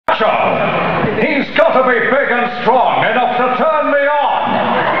got to be big and strong enough to turn me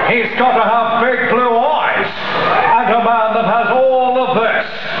on. He's got to have big blue eyes. And a man that has all of this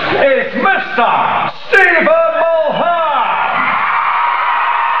is Mr. Suleman Mirza.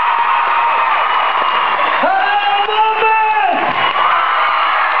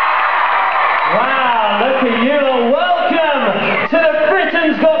 Wow, look at you. Welcome to the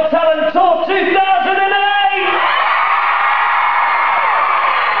Britain's Got Talent Tour 2008.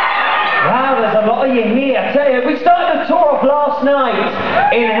 Wow, there's a lot of you here. I tell you, we started the tour off last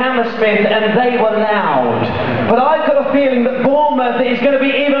night in Hammersmith and they were loud. But I've got a feeling that Bournemouth is going to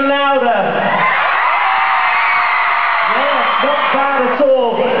be even louder. Yes, not bad at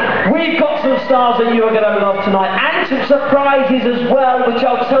all. We've got some stars that you are going to love tonight and some surprises as well, which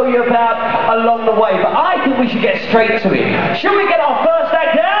I'll tell you about along the way. But I think we should get straight to it. Should we get our first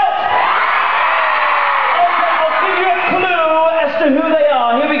act out? Okay, I'll give you a clue as to who they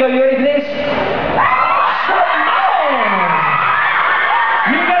are. Here we go. You ready for this?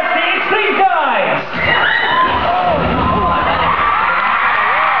 You guessed it. It's these guys.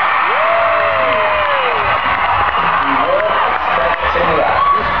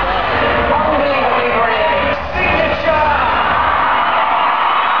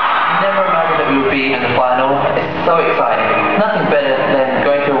 In the final. It's so exciting. Nothing better than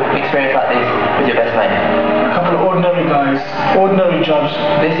going through an experience like this with your best mate. A couple of ordinary guys, ordinary jobs.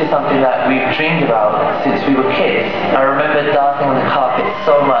 This is something that we've dreamed about since we were kids. I remember dancing on the carpet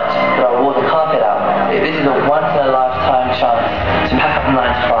so much that I wore the carpet out. This is a once-in-a-lifetime chance to pack up the 9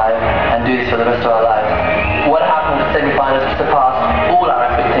 to 5 and do this for the rest of our lives. What happened with the semi-finals surpassed all our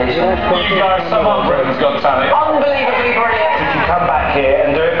expectations. You guys, someone Britain's Got Talent. Unbelievably brilliant. Did you come back here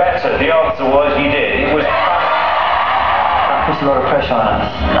and do it better? The answer was you did. It was... That puts a lot of pressure on us.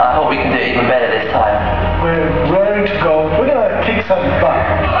 I hope we can do it even better this time. We're raring to go. We're going to kick some butt.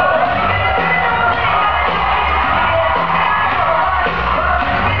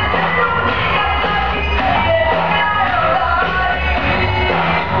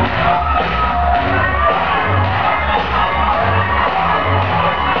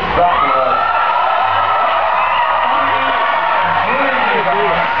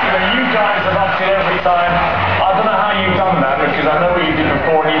 Every time. I don't know how you've done that because I know what you did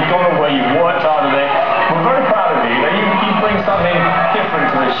before and you've gone away, you've worked hard at it. We're very proud of you. You bring something different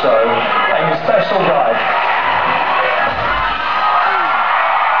to this show and you're a special guy.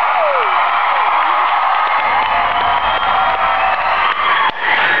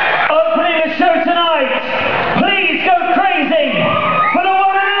 Opening the show tonight, please go crazy for the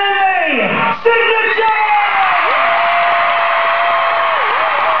one and only Signature!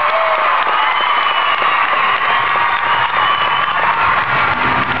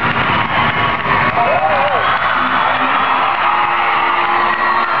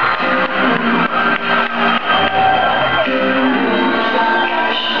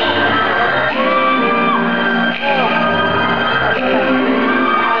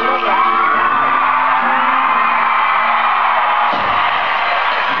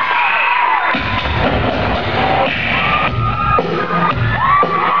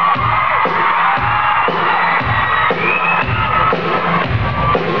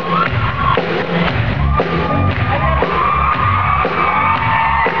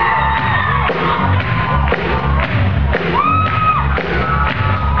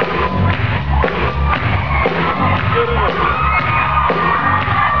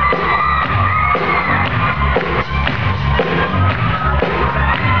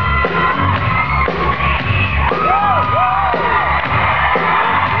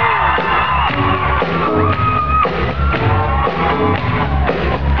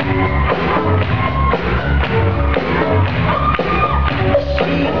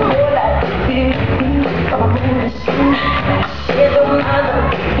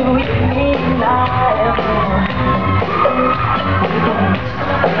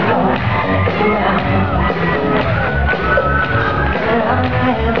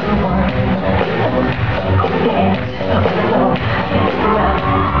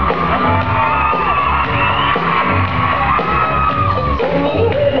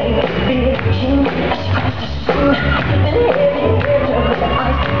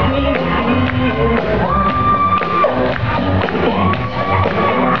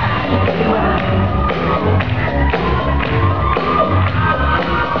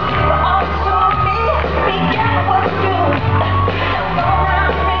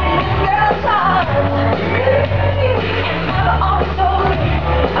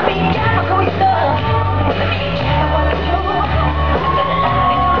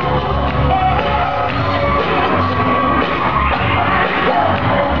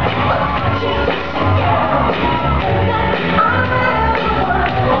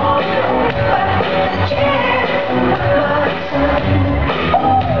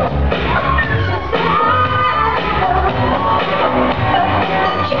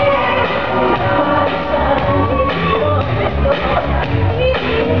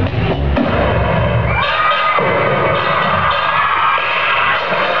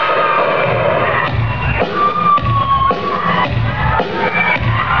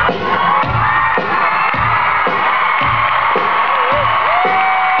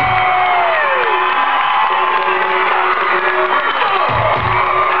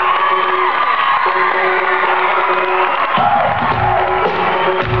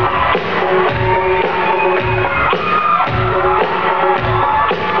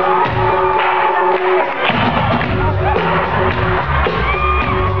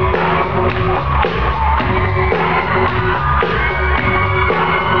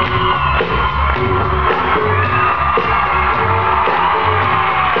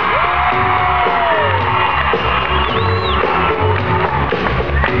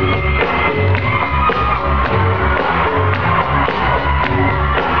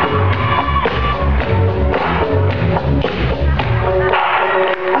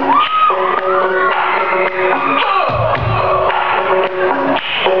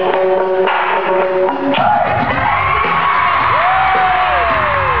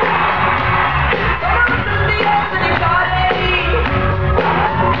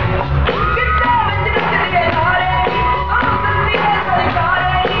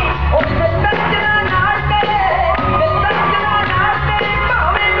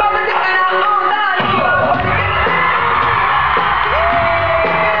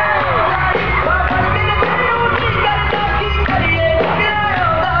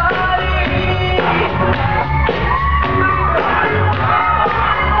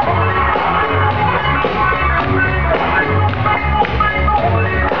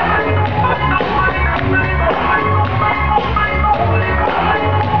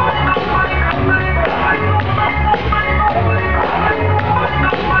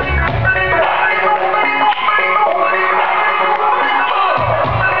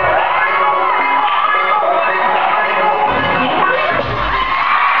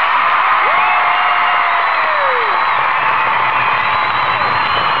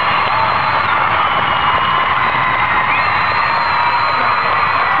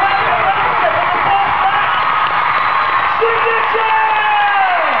 Mirza!